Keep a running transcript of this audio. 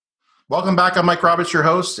Welcome back. I'm Mike Roberts, your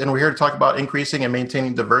host, and we're here to talk about increasing and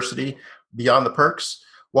maintaining diversity beyond the perks.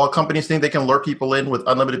 While companies think they can lure people in with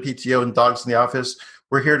unlimited PTO and dogs in the office,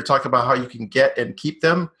 we're here to talk about how you can get and keep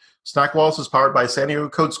them. Snackwalls is powered by San Diego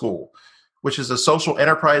Code School, which is a social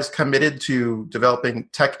enterprise committed to developing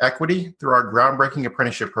tech equity through our groundbreaking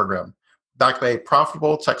apprenticeship program, backed by a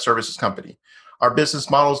profitable tech services company. Our business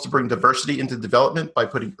model is to bring diversity into development by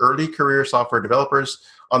putting early career software developers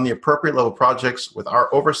on the appropriate level projects with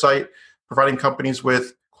our oversight, providing companies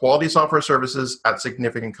with quality software services at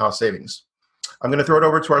significant cost savings. I'm going to throw it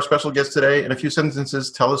over to our special guest today. In a few sentences,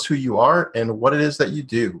 tell us who you are and what it is that you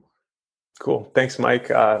do. Cool. Thanks, Mike.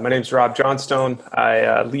 My name is Rob Johnstone.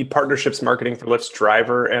 I lead partnerships marketing for Lyft's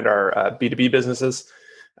driver and our B2B businesses.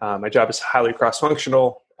 My job is highly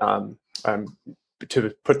cross-functional.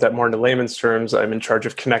 To put that more into layman's terms, I'm in charge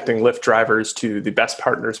of connecting Lyft drivers to the best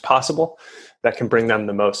partners possible that can bring them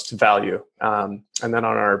the most value. And then on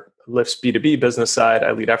our Lyft's B2B business side,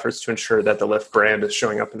 I lead efforts to ensure that the Lyft brand is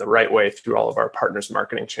showing up in the right way through all of our partners'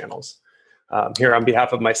 marketing channels. Here on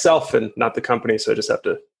behalf of myself and not the company, so I just have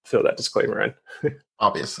to throw that disclaimer in.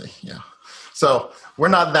 Obviously, yeah. So we're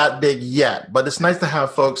not that big yet, but it's nice to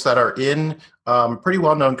have folks that are in pretty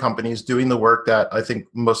well-known companies doing the work that I think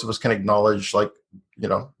most of us can acknowledge, like,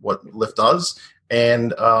 what Lyft does.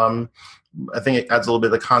 And I think it adds a little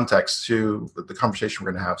bit of context to the conversation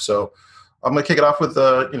we're going to have. So I'm going to kick it off with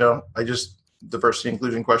diversity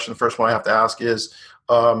inclusion question. The first one I have to ask is,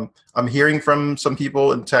 I'm hearing from some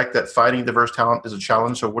people in tech that finding diverse talent is a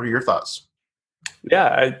challenge. So what are your thoughts?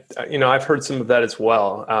 Yeah, I've heard some of that as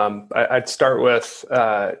well. I'd start with,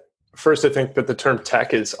 first, I think that the term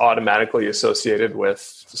tech is automatically associated with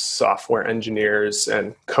software engineers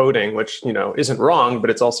and coding, which, isn't wrong, but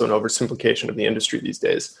it's also an oversimplification of the industry these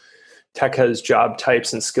days. Tech has job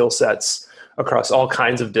types and skill sets across all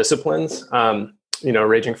kinds of disciplines,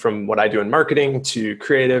 ranging from what I do in marketing to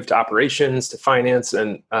creative to operations to finance.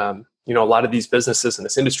 And, a lot of these businesses in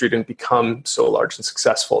this industry didn't become so large and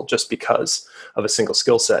successful just because of a single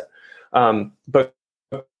skill set. But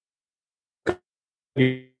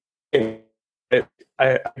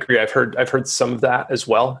I agree. I've heard some of that as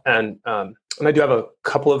well, and I do have a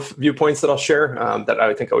couple of viewpoints that I'll share that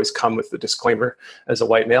I think always come with the disclaimer as a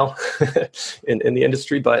white male in the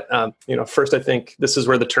industry. But first, I think this is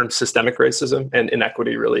where the term systemic racism and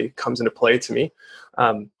inequity really comes into play to me.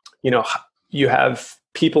 You have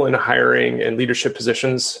people in hiring and leadership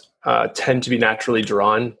positions tend to be naturally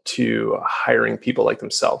drawn to hiring people like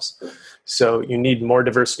themselves. So you need more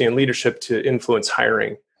diversity in leadership to influence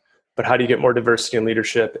hiring. But how do you get more diversity in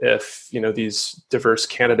leadership if these diverse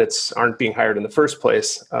candidates aren't being hired in the first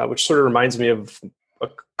place? Which sort of reminds me of a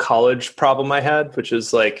college problem I had, which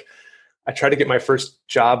is like I tried to get my first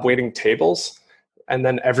job waiting tables, and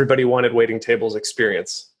then everybody wanted waiting tables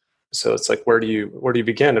experience. So it's like, where do you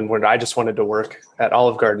begin? And when I just wanted to work at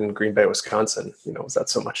Olive Garden, Green Bay, Wisconsin, was that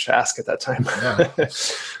so much to ask at that time? Yeah.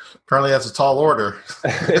 Apparently that's a tall order.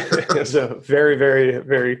 It was a very, very,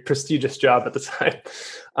 very prestigious job at the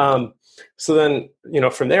time. So then,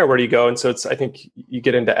 from there, where do you go? And so I think you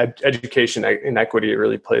get into education inequity. It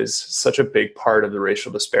really plays such a big part of the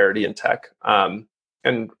racial disparity in tech. And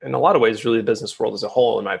in a lot of ways, really the business world as a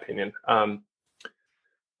whole, in my opinion.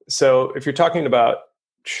 So if you're talking about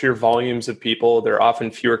sheer volumes of people, there are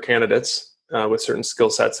often fewer candidates with certain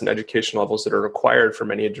skill sets and education levels that are required for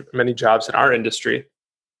many jobs in our industry.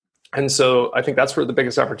 And so I think that's where the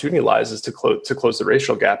biggest opportunity lies, is to close the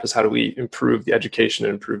racial gap. Is how do we improve the education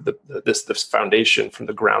and improve this foundation from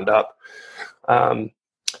the ground up?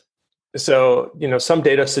 So some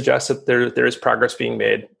data suggests that there is progress being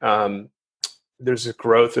made. There's a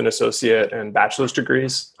growth in associate and bachelor's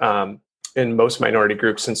degrees in most minority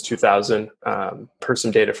groups since 2000, per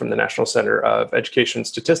some data from the National Center of Education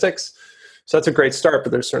Statistics. So that's a great start,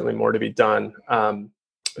 but there's certainly more to be done.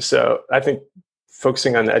 So I think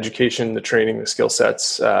focusing on the education, the training, the skill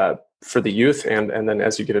sets for the youth, and then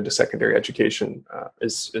as you get into secondary education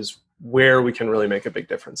is where we can really make a big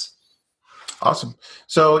difference. Awesome.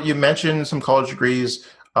 So you mentioned some college degrees.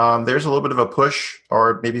 There's a little bit of a push,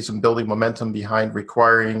 or maybe some building momentum behind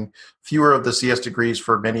requiring fewer of the CS degrees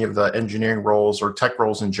for many of the engineering roles or tech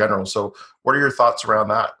roles in general. So what are your thoughts around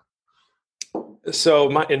that? So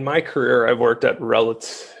in my career, I've worked at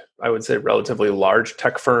relatively large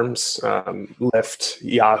tech firms, Lyft,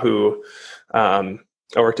 Yahoo. I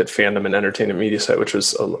worked at Fandom and Entertainment Media Site, which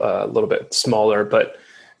was a little bit smaller. But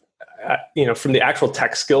from the actual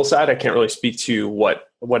tech skill side, I can't really speak to what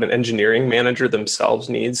an engineering manager themselves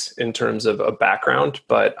needs in terms of a background.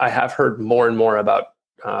 But I have heard more and more about.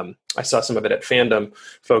 I saw some of it at Fandom,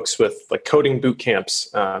 folks with like coding boot camps,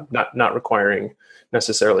 not requiring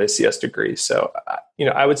necessarily a CS degree. So,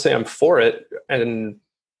 I would say I'm for it. And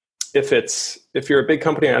if you're a big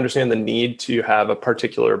company, I understand the need to have a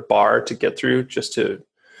particular bar to get through just to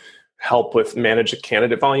help with manage a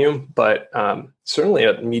candidate volume. But certainly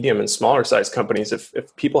at medium and smaller size companies, if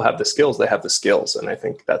people have the skills, they have the skills. And I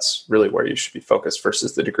think that's really where you should be focused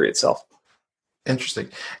versus the degree itself. Interesting.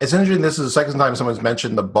 It's interesting. This is the second time someone's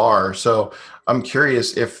mentioned the bar. So I'm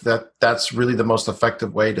curious if that's really the most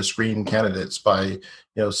effective way to screen candidates by,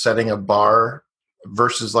 setting a bar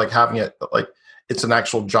versus like having it like it's an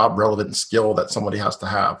actual job relevant skill that somebody has to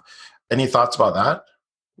have. Any thoughts about that?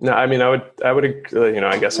 No, I mean, I would,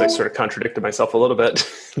 I guess I sort of contradicted myself a little bit,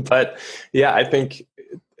 but yeah, I think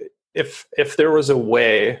if there was a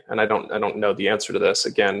way, and I don't know the answer to this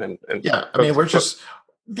again, and yeah, I mean, we're just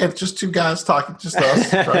two guys talking, just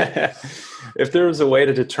us. Right? If there was a way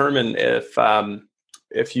to determine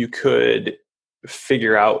if you could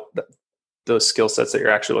figure out those skill sets that you're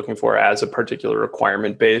actually looking for as a particular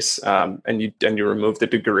requirement base, and you remove the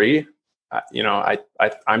degree,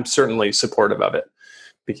 I'm certainly supportive of it.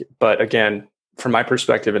 But again, from my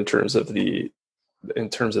perspective, in terms of the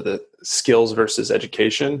skills versus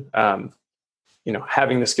education,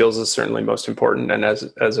 having the skills is certainly most important. And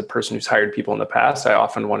as a person who's hired people in the past, I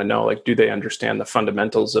often want to know, like, do they understand the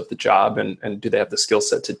fundamentals of the job and do they have the skill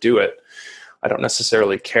set to do it? I don't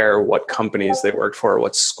necessarily care what companies they worked for or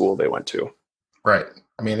what school they went to. Right.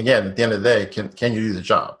 I mean, again, at the end of the day, can you do the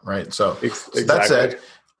job? Right. So, exactly. That said,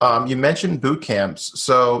 you mentioned boot camps.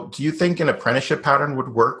 So do you think an apprenticeship pattern would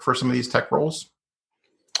work for some of these tech roles?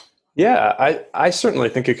 Yeah, I certainly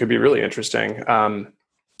think it could be really interesting.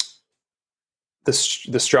 The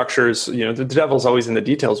structures, the devil's always in the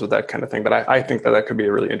details with that kind of thing, but I think that could be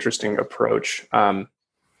a really interesting approach.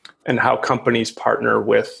 And how companies partner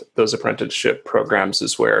with those apprenticeship programs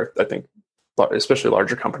is where I think, especially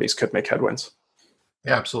larger companies, could make headwinds.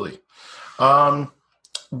 Yeah, absolutely.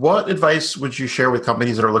 What advice would you share with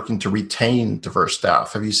companies that are looking to retain diverse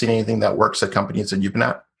staff? Have you seen anything that works at companies that you've been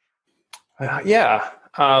at? Yeah.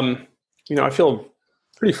 I feel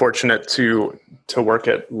pretty fortunate to work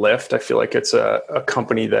at Lyft. I feel like it's a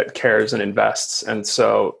company that cares and invests. And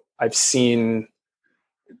so I've seen,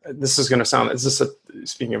 this is going to sound,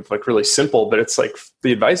 speaking of like really simple, but it's like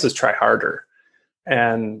the advice is try harder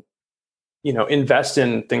and, invest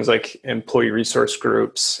in things like employee resource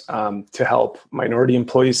groups to help minority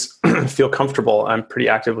employees feel comfortable. I'm pretty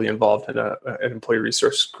actively involved in an employee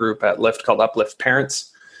resource group at Lyft called Uplift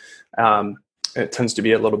Parents. It tends to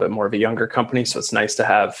be a little bit more of a younger company, so it's nice to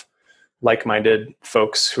have like-minded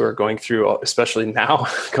folks who are going through, especially now,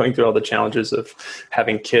 going through all the challenges of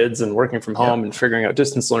having kids and working from home and figuring out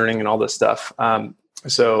distance learning and all this stuff. And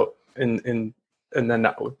then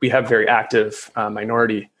we have very active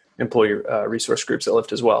minority employee resource groups at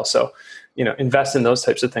Lyft as well. So, invest in those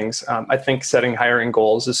types of things. I think setting hiring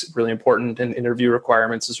goals is really important, and interview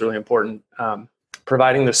requirements is really important.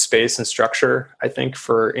 Providing the space and structure, I think,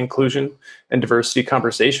 for inclusion and diversity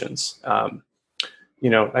conversations.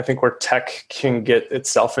 I think where tech can get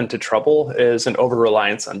itself into trouble is an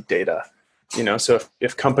over-reliance on data. So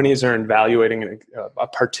if companies are evaluating a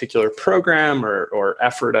particular program or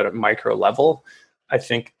effort at a micro level, I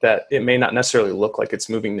think that it may not necessarily look like it's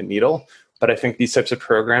moving the needle, but I think these types of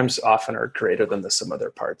programs often are greater than the sum of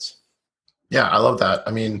their parts. Yeah, I love that.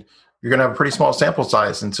 I mean, you're going to have a pretty small sample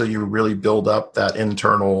size until you really build up that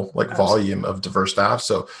internal volume of diverse staff.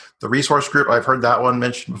 So the resource group, I've heard that one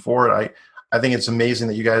mentioned before. And I think it's amazing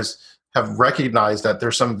that you guys have recognized that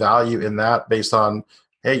there's some value in that based on,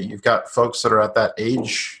 hey, you've got folks that are at that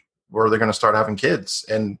age where they're going to start having kids.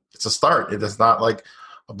 And it's a start. It is not like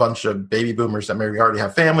a bunch of baby boomers that maybe already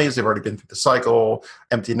have families. They've already been through the cycle,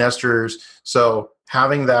 empty nesters. So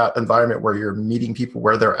having that environment where you're meeting people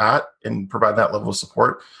where they're at and provide that level of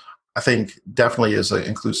support, I think definitely is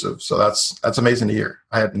inclusive. So that's amazing to hear.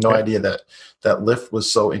 I had no idea that Lyft was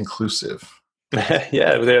so inclusive.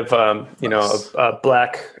 Yeah, they have a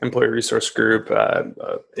Black employee resource group,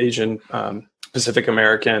 Asian, Pacific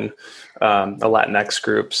American, a Latinx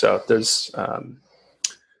group. So there's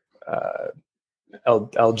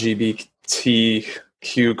LGBTQ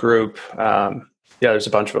group. There's a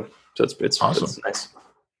bunch of them. So it's awesome. It's nice.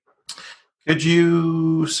 Could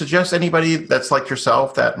you suggest anybody that's like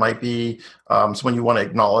yourself that might be someone you want to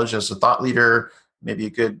acknowledge as a thought leader, maybe a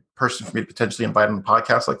good person for me to potentially invite on a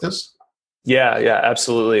podcast like this? Yeah,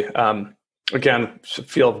 absolutely. Again,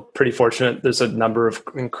 feel pretty fortunate. There's a number of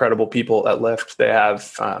incredible people at Lyft. They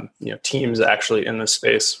have teams actually in this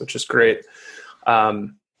space, which is great.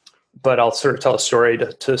 But I'll sort of tell a story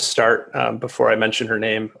to start before I mention her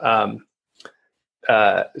name.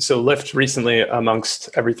 So Lyft recently, amongst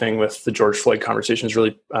everything with the George Floyd conversations,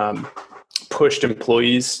 really pushed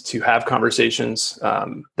employees to have conversations.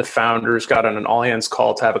 The founders got on an all hands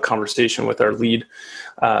call to have a conversation with our lead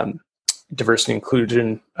diversity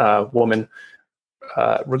inclusion woman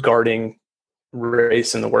regarding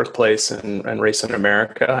race in the workplace and race in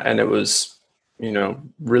America. And it was,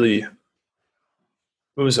 really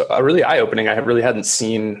eye-opening. I really hadn't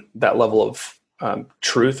seen that level of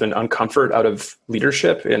truth and uncomfort out of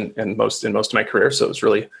leadership in most of my career. So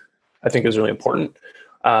I think it was really important.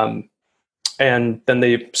 And then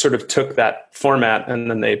they sort of took that format and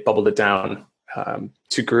then they bubbled it down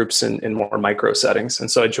to groups in more micro settings. And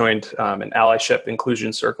so I joined an allyship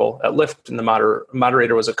inclusion circle at Lyft, and the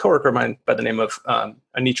moderator was a coworker of mine by the name of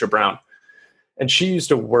Anitra Brown. And she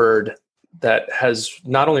used a word that has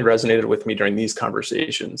not only resonated with me during these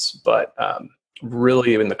conversations, but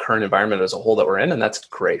really in the current environment as a whole that we're in, and that's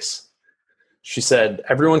grace. She said,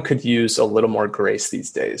 everyone could use a little more grace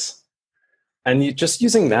these days. And just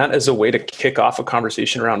using that as a way to kick off a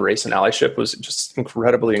conversation around race and allyship was just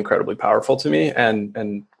incredibly, incredibly powerful to me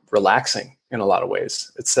and relaxing in a lot of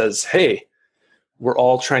ways. It says, hey, we're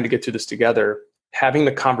all trying to get through this together. Having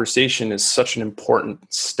the conversation is such an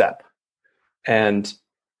important step. And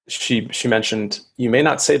she mentioned, you may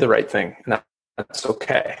not say the right thing, and that's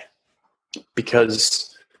okay.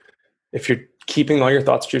 Because if you're keeping all your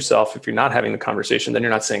thoughts to yourself, if you're not having the conversation, then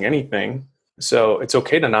you're not saying anything. So it's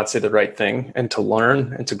okay to not say the right thing and to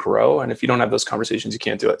learn and to grow. And if you don't have those conversations, you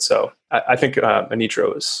can't do it. So I think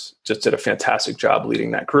Anitra just did a fantastic job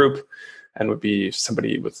leading that group and would be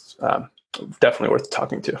somebody with definitely worth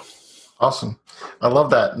talking to. Awesome. I love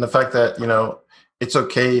that. And the fact that, it's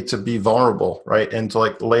okay to be vulnerable, right? And to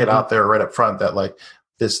lay it out there right up front that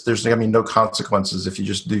there's going to be no consequences if you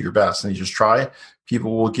just do your best and you just try.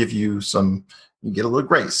 People will give you you get a little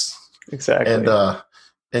grace. Exactly.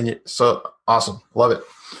 So awesome. Love it.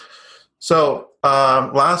 So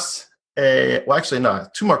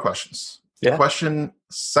two more questions. Yeah. Question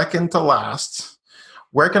second to last.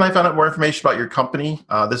 Where can I find out more information about your company?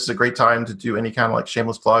 This is a great time to do any kind of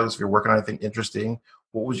shameless plugs. If you're working on anything interesting,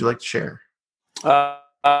 what would you like to share?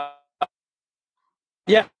 Yeah.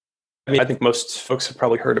 I think most folks have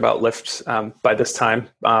probably heard about Lyft by this time.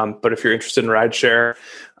 But if you're interested in rideshare,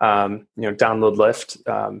 download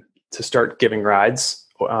Lyft to start giving rides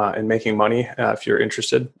and making money if you're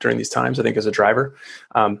interested during these times, I think, as a driver.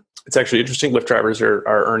 It's actually interesting. Lyft drivers are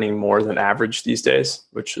earning more than average these days,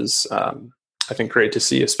 which is, I think, great to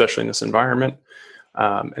see, especially in this environment.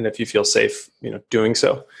 And if you feel safe, doing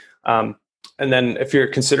so. And then if you're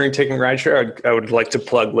considering taking rideshare, I would like to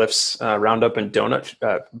plug Lyft's Roundup and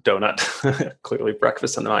Donut, clearly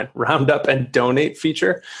breakfast on the mind, Roundup and Donate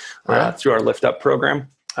feature through our Lyft Up program.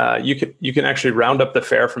 You can actually round up the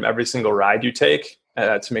fare from every single ride you take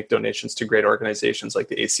to make donations to great organizations like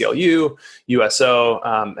the ACLU, USO,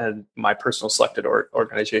 and my personal selected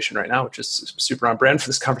organization right now, which is super on brand for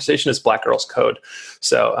this conversation, is Black Girls Code.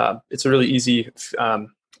 So it's a really easy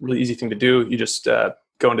thing to do. You just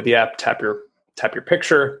go into the app, tap your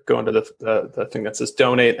picture, go into the thing that says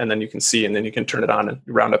donate, and then you can see, and then you can turn it on and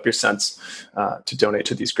round up your cents to donate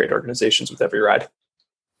to these great organizations with every ride.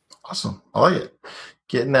 Awesome. I like it.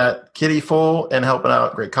 Getting that kitty full and helping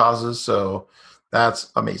out great causes. So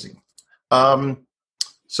that's amazing.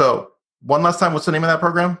 So one last time, what's the name of that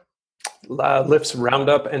program? Lyft's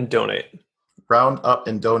Roundup and Donate. Round up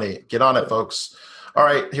and donate. Get on it, folks. All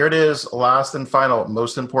right, here it is. Last and final,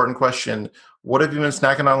 most important question. What have you been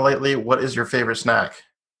snacking on lately? What is your favorite snack?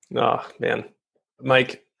 Oh, man.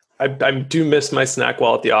 Mike, I do miss my snack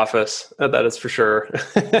while at the office. That is for sure.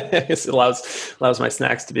 It allows my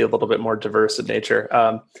snacks to be a little bit more diverse in nature.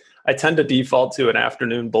 I tend to default to an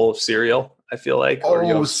afternoon bowl of cereal, I feel like.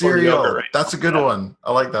 Cereal. Right. That's a good one.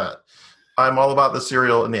 I like that. I'm all about the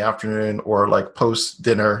cereal in the afternoon or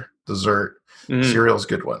post-dinner dessert. Cereal's a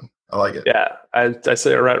good one. I like it. Yeah, I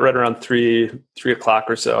say right around 3 o'clock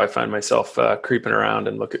or so, I find myself creeping around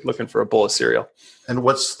and looking for a bowl of cereal. And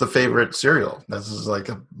what's the favorite cereal? This is like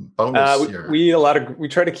a bonus here. We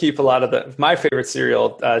try to keep a lot of my favorite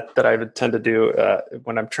cereal that I would tend to do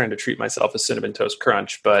when I'm trying to treat myself is Cinnamon Toast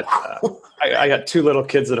Crunch. But I got 2 little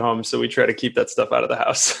kids at home, so we try to keep that stuff out of the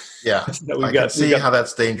house. Yeah, I can see how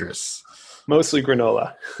that's dangerous. Mostly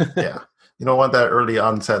granola. Yeah, you don't want that early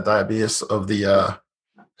onset diabetes of the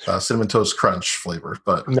Cinnamon Toast Crunch flavor,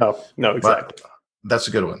 but no, exactly. That's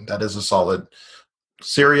a good one. That is a solid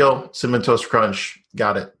cereal, Cinnamon Toast Crunch.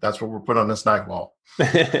 Got it. That's what we're putting on the snack wall.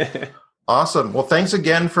 Awesome. Well, thanks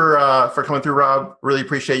again for coming through, Rob. Really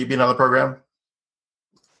appreciate you being on the program.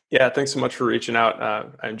 Yeah, thanks so much for reaching out.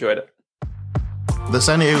 I enjoyed it. The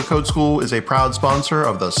San Diego Code School is a proud sponsor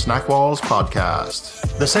of the Snack Walls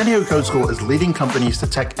podcast. The San Diego Code School is leading companies to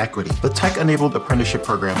tech equity. The tech-enabled apprenticeship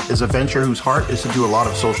program is a venture whose heart is to do a lot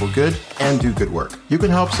of social good and do good work. You can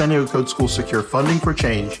help San Diego Code School secure funding for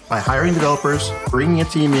change by hiring developers, bringing a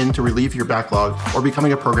team in to relieve your backlog, or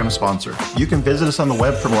becoming a program sponsor. You can visit us on the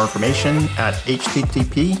web for more information at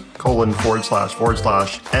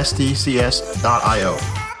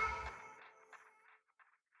http://stcs.io.